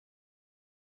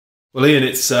Well, Ian,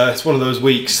 it's one of those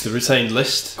weeks, the retained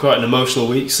list, quite an emotional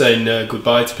week, saying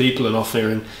goodbye to people and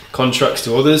offering contracts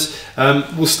to others.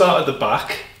 We'll start at the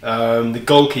back, the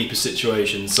goalkeeper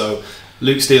situation. So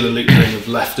Luke Steele and Luke Green have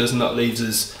left us, and that leaves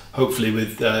us hopefully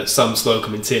with Sam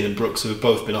Slocum and Tiernan Brooks, who have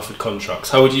both been offered contracts.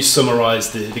 How would you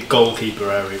summarise the goalkeeper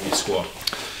area of your squad?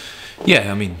 Yeah,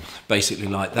 I mean, basically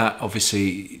like that.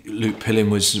 Obviously, Luke Pilling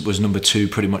was number two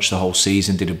pretty much the whole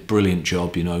season, did a brilliant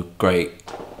job, great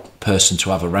person to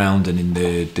have around and in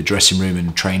the dressing room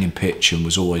and training pitch, and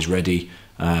was always ready,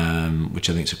 which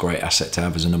I think is a great asset to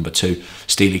have as a number two.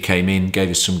 Steely came in, gave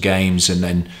us some games, and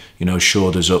then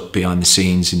shored us up behind the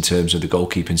scenes in terms of the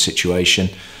goalkeeping situation.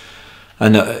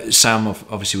 And Sam,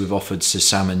 obviously we've offered to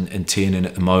Sam and Tiernan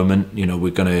at the moment. We're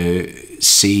going to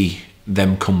see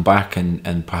them come back,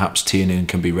 and perhaps Tiernan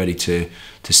can be ready to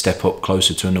step up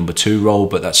closer to a number two role,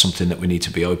 but that's something that we need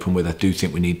to be open with. I do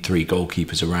think we need three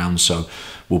goalkeepers around, so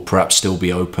we'll perhaps still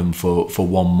be open for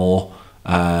one more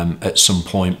at some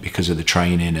point because of the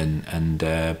training,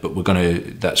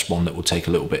 but that's one that we'll take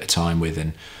a little bit of time with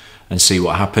and see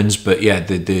what happens. But yeah,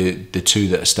 the two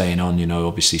that are staying on,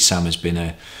 obviously Sam has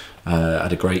been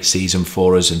had a great season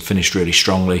for us and finished really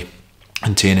strongly,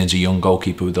 and Tiernan's a young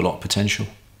goalkeeper with a lot of potential.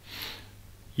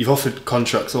 You've offered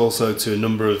contracts also to a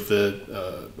number of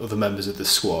the other members of the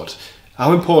squad.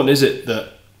 How important is it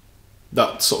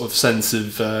that sort of sense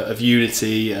of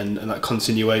unity and that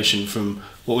continuation from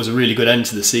what was a really good end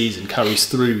to the season carries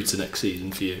through to next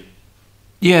season for you?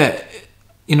 Yeah,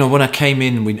 when I came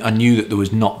in, I knew that there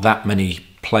was not that many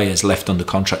players left under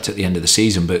contract at the end of the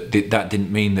season, but that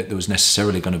didn't mean that there was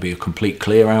necessarily going to be a complete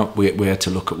clear out. We had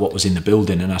to look at what was in the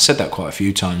building, and I said that quite a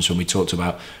few times when we talked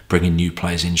about bringing new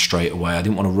players in straight away. I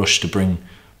didn't want to rush to bring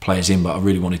players in, but I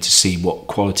really wanted to see what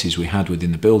qualities we had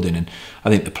within the building, and I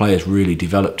think the players really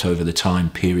developed over the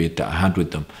time period that I had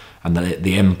with them. And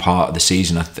the end part of the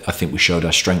season, I think we showed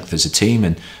our strength as a team,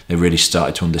 and they really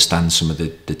started to understand some of the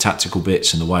tactical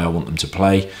bits and the way I want them to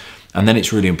play. And then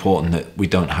it's really important that we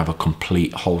don't have a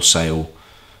complete wholesale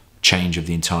change of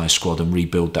the entire squad and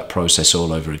rebuild that process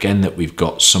all over again, that we've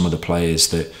got some of the players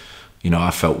that,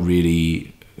 I felt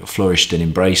really flourished and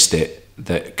embraced it,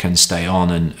 that can stay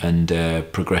on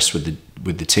and progress with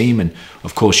the team. And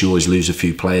of course you always lose a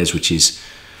few players, which is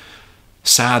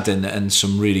sad, and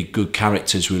some really good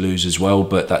characters we lose as well,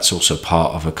 but that's also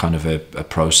part of a kind of a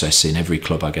process in every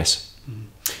club, I guess.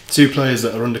 Two players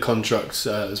that are under contracts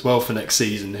as well for next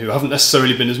season, who haven't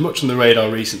necessarily been as much on the radar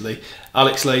recently,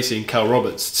 Alex Lacey and Cal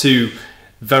Roberts, two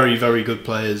very, very good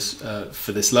players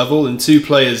for this level, and two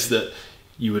players that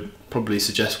you would probably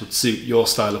suggest would suit your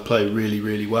style of play really,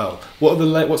 really well.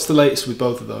 What's the latest with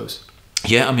both of those?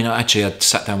 Yeah, I mean, I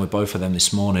sat down with both of them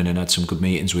this morning and had some good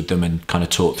meetings with them and kind of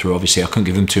talked through. Obviously, I couldn't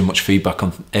give them too much feedback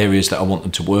on areas that I want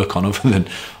them to work on,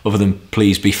 other than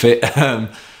please be fit.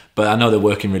 But I know they're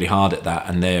working really hard at that,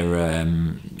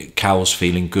 and Cal's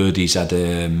feeling good. He's had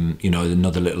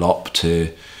another little op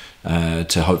to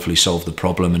hopefully solve the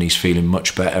problem, and he's feeling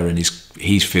much better, and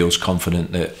he feels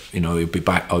confident that he'll be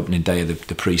back opening day of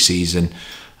the pre-season.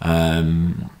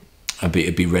 And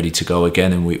be ready to go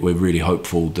again, and we're really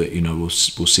hopeful that we'll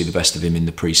see the best of him in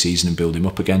the pre-season and build him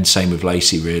up again. Same with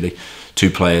Lacey, really. Two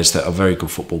players that are very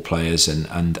good football players,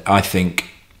 and I think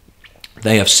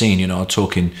they have seen,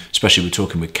 especially we're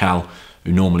talking with Cal,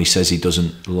 who normally says he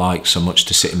doesn't like so much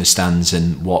to sit in the stands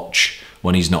and watch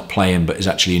when he's not playing, but has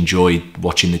actually enjoyed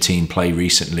watching the team play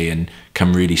recently and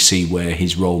can really see where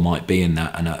his role might be in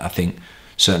that. And I think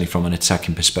certainly from an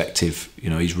attacking perspective,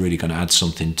 he's really going to add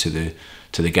something to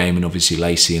the game. And obviously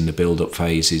Lacey in the build-up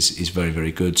phase is very,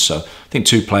 very good. So I think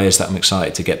two players that I'm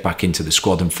excited to get back into the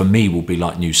squad, and for me will be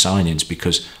like new signings,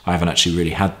 because I haven't actually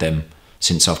really had them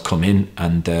since I've come in,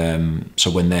 and so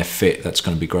when they're fit, that's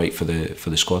going to be great for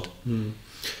the squad.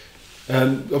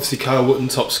 Obviously Kyle Wootton,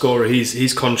 top scorer,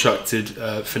 he's contracted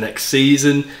for next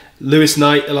season. Lewis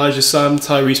Knight, Elijah Sam,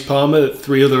 Tyrese Palmer,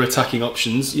 three other attacking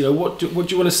options. What do you want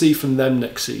to see from them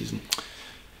next season?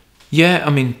 Yeah, I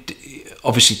mean,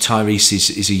 obviously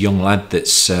Tyrese is a young lad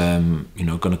that's going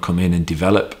to come in and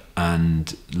develop,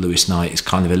 and Lewis Knight is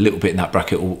kind of a little bit in that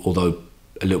bracket, although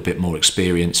a little bit more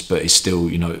experienced, but is still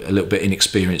a little bit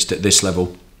inexperienced at this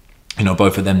level.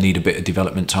 Both of them need a bit of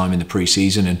development time in the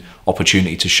pre-season and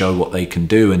opportunity to show what they can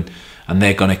do, and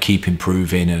they're going to keep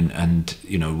improving, and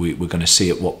we're going to see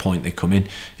at what point they come in.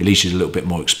 Elisha's a little bit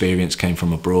more experienced, came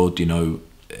from abroad,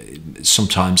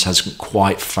 sometimes hasn't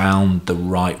quite found the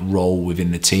right role within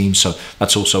the team, so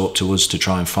that's also up to us to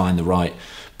try and find the right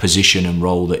position and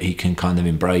role that he can kind of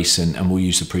embrace, and we'll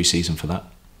use the pre-season for that.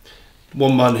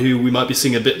 One man who we might be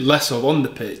seeing a bit less of on the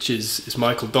pitch is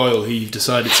Michael Doyle, who you've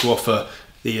decided to offer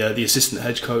the assistant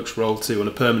head coach role too on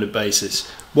a permanent basis.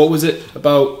 What was it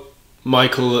about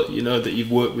Michael, that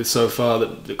you've worked with so far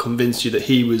that convinced you that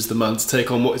he was the man to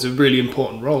take on what is a really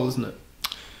important role, isn't it?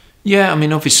 Yeah, I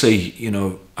mean, obviously,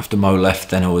 after Mo left,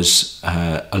 then I was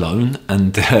alone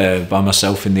and by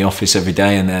myself in the office every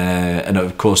day, and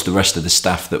of course the rest of the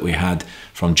staff that we had,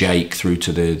 from Jake through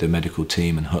to the medical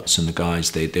team and Huts and the guys,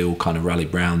 they all kind of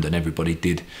rallied round, and everybody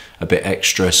did a bit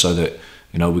extra so that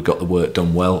we got the work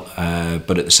done well.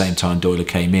 But at the same time, Doyle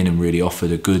came in and really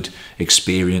offered a good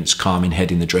experience, calming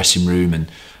head in the dressing room,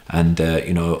 and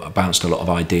I bounced a lot of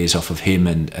ideas off of him,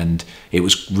 and it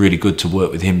was really good to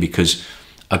work with him because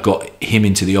I got him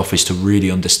into the office to really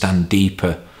understand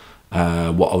deeper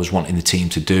what I was wanting the team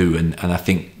to do, and I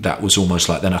think that was almost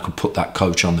like then I could put that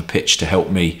coach on the pitch to help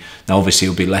me. Now obviously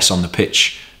he'll be less on the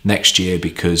pitch next year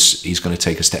because he's going to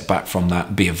take a step back from that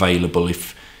and be available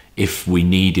if we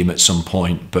need him at some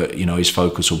point, but his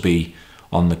focus will be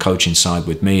on the coaching side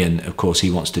with me, and of course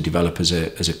he wants to develop as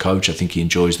a coach. I think he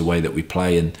enjoys the way that we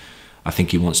play, and I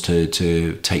think he wants to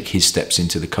take his steps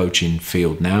into the coaching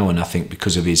field now, and I think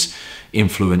because of his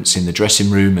influence in the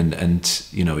dressing room and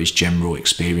his general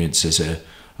experience as a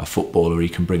footballer, he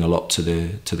can bring a lot to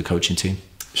the coaching team.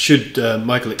 Should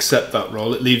Michael accept that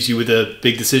role, it leaves you with a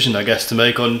big decision, I guess, to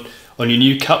make on your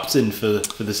new captain for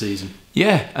the season.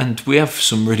 Yeah, and we have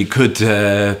some really good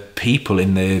people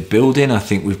in the building. I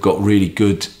think we've got really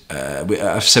good,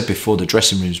 I've said before, the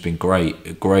dressing room's been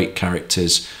great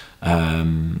characters,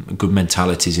 good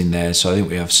mentalities in there. So I think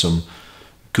we have some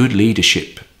good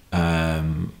leadership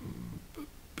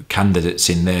candidates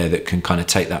in there that can kind of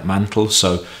take that mantle.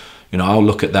 So I'll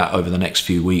look at that over the next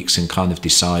few weeks and kind of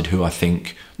decide who I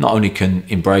think not only can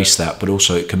embrace that, but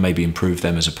also it can maybe improve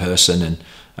them as a person,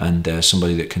 and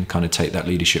somebody that can kind of take that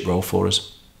leadership role for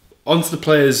us. On to the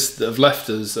players that have left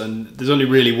us, and there's only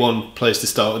really one place to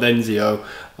start with. Enzio.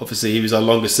 Obviously he was our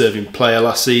longest serving player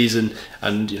last season,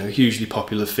 and hugely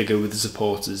popular figure with the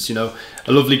supporters, a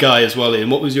lovely guy as well. Ian,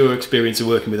 what was your experience of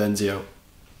working with Enzio?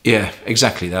 Yeah,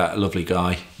 exactly that. A lovely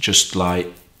guy, just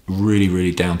like really,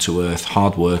 really down to earth,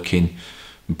 hard working,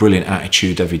 brilliant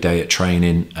attitude every day at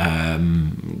training,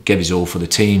 gave his all for the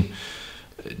team.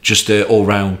 Just an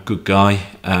all-round good guy.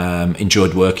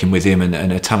 Enjoyed working with him, and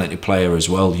a talented player as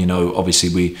well.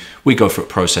 Obviously we go through a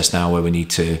process now where we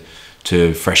need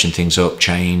to freshen things up,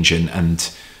 change,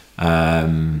 and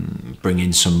bring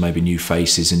in some maybe new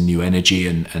faces and new energy.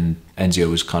 And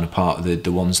Enzio was kind of part of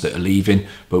the ones that are leaving,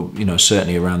 but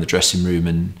certainly around the dressing room,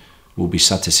 and we'll be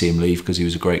sad to see him leave because he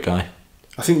was a great guy.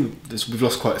 I think we've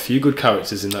lost quite a few good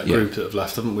characters in that group that have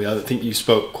left, haven't we? I think you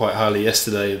spoke quite highly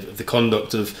yesterday of the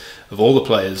conduct of all the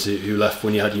players who left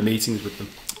when you had your meetings with them.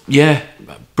 Yeah,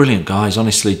 brilliant guys,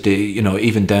 honestly.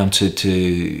 Even down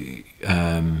to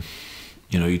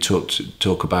you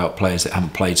talk about players that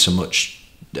haven't played so much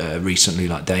recently,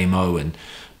 like Damo and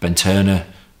Ben Turner.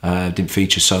 Didn't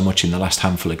feature so much in the last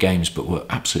handful of games, but were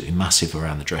absolutely massive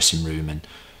around the dressing room and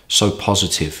so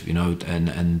positive,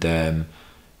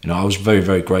 I was very,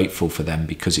 very grateful for them,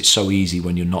 because it's so easy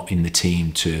when you're not in the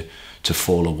team to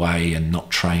fall away and not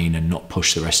train and not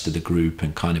push the rest of the group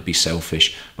and kind of be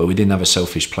selfish. But we didn't have a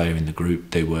selfish player in the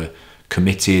group. They were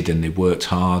committed and they worked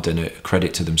hard, and a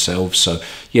credit to themselves. So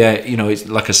yeah, it's,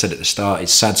 like I said at the start,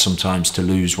 it's sad sometimes to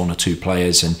lose one or two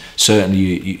players, and certainly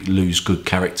you lose good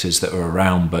characters that are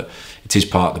around, but it is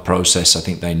part of the process. I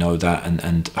think they know that,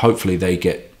 and hopefully they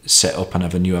get set up and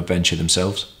have a new adventure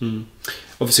themselves.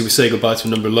 Obviously we say goodbye to a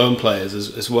number of loan players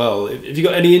as well. Have you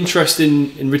got any interest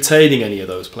in retaining any of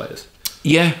those players?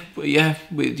 Yeah.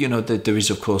 There is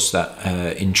of course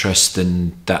that interest,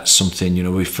 and that's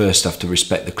something we first have to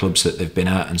respect the clubs that they've been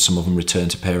at, and some of them return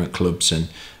to parent clubs,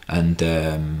 and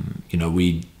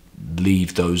we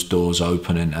leave those doors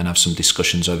open and have some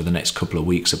discussions over the next couple of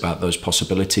weeks about those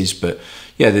possibilities. But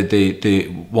yeah, the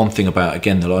one thing about,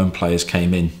 again, the loan players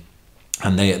came in,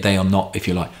 and they are not, if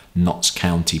you like, Notts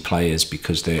County players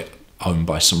because they're owned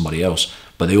by somebody else,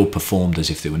 but they all performed as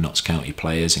if they were Notts County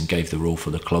players and gave their all for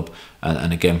the club,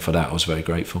 and again, for that I was very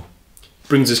grateful.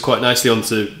 Brings us quite nicely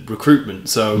onto recruitment.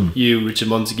 So you, Richard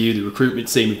Montague, the recruitment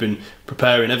team, have been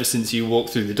preparing ever since you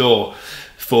walked through the door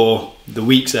for the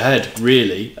weeks ahead,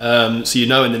 really. So you're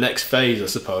now in the next phase, I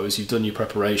suppose. You've done your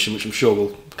preparation, which I'm sure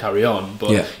will carry on,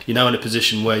 but you're now in a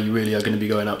position where you really are going to be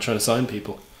going out trying to sign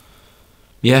people.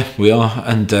 Yeah, we are,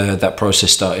 and that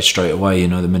process started straight away.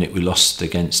 The minute we lost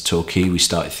against Torquay, we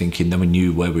started thinking, then we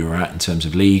knew where we were at in terms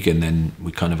of league, and then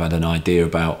we kind of had an idea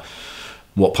about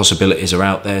what possibilities are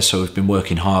out there. So we've been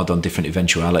working hard on different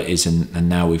eventualities, and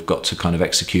now we've got to kind of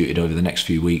execute it over the next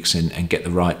few weeks and get the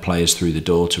right players through the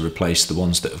door to replace the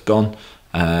ones that have gone,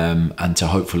 and to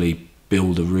hopefully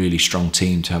build a really strong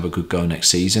team to have a good go next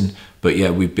season. But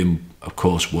yeah, we've been, of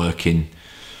course, working.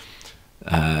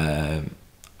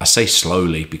 I say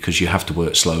slowly because you have to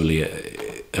work slowly.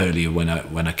 Earlier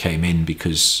when I came in,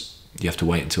 because you have to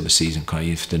wait until the season.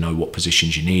 You have to know what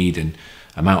positions you need and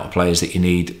amount of players that you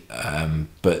need.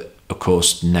 But of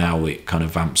course now it kind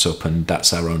of vamps up, and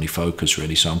that's our only focus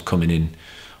really. So I'm coming in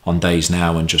on days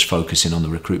now and just focusing on the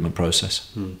recruitment process.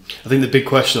 I think the big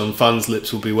question on fans'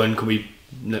 lips will be, when can we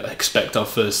expect our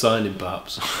first signing,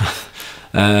 perhaps?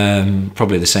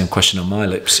 Probably the same question on my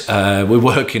lips. We're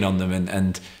working on them,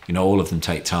 and you know, all of them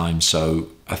take time. So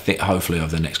I think hopefully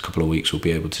over the next couple of weeks we'll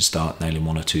be able to start nailing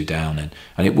one or two down, and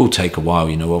it will take a while.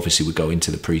 You know, obviously we go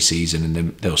into the pre-season, and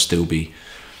then there'll still be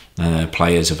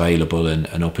players available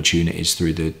and opportunities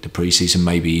through the pre-season,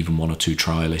 maybe even one or two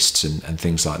trialists and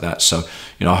things like that. So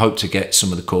you know, I hope to get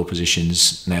some of the core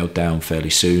positions nailed down fairly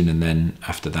soon, and then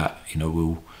after that, you know,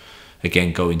 we'll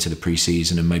again go into the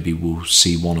pre-season, and maybe we'll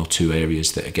see one or two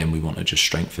areas that again we want to just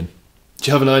strengthen.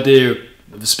 Do you have an idea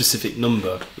of a specific number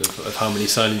of how many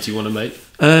signings you want to make?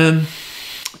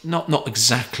 Not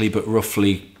exactly, but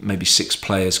roughly maybe 6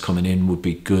 players coming in would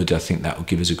be good. I think that would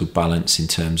give us a good balance in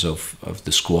terms of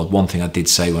the squad. One thing I did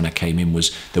say when I came in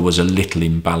was there was a little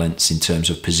imbalance in terms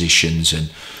of positions,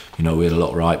 and you know, we had a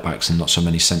lot of right backs and not so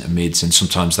many centre mids, and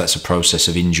sometimes that's a process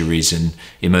of injuries and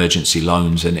emergency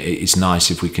loans, and it's nice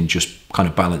if we can just kind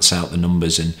of balance out the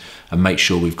numbers and make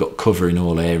sure we've got cover in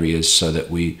all areas so that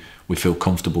we feel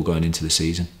comfortable going into the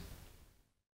season.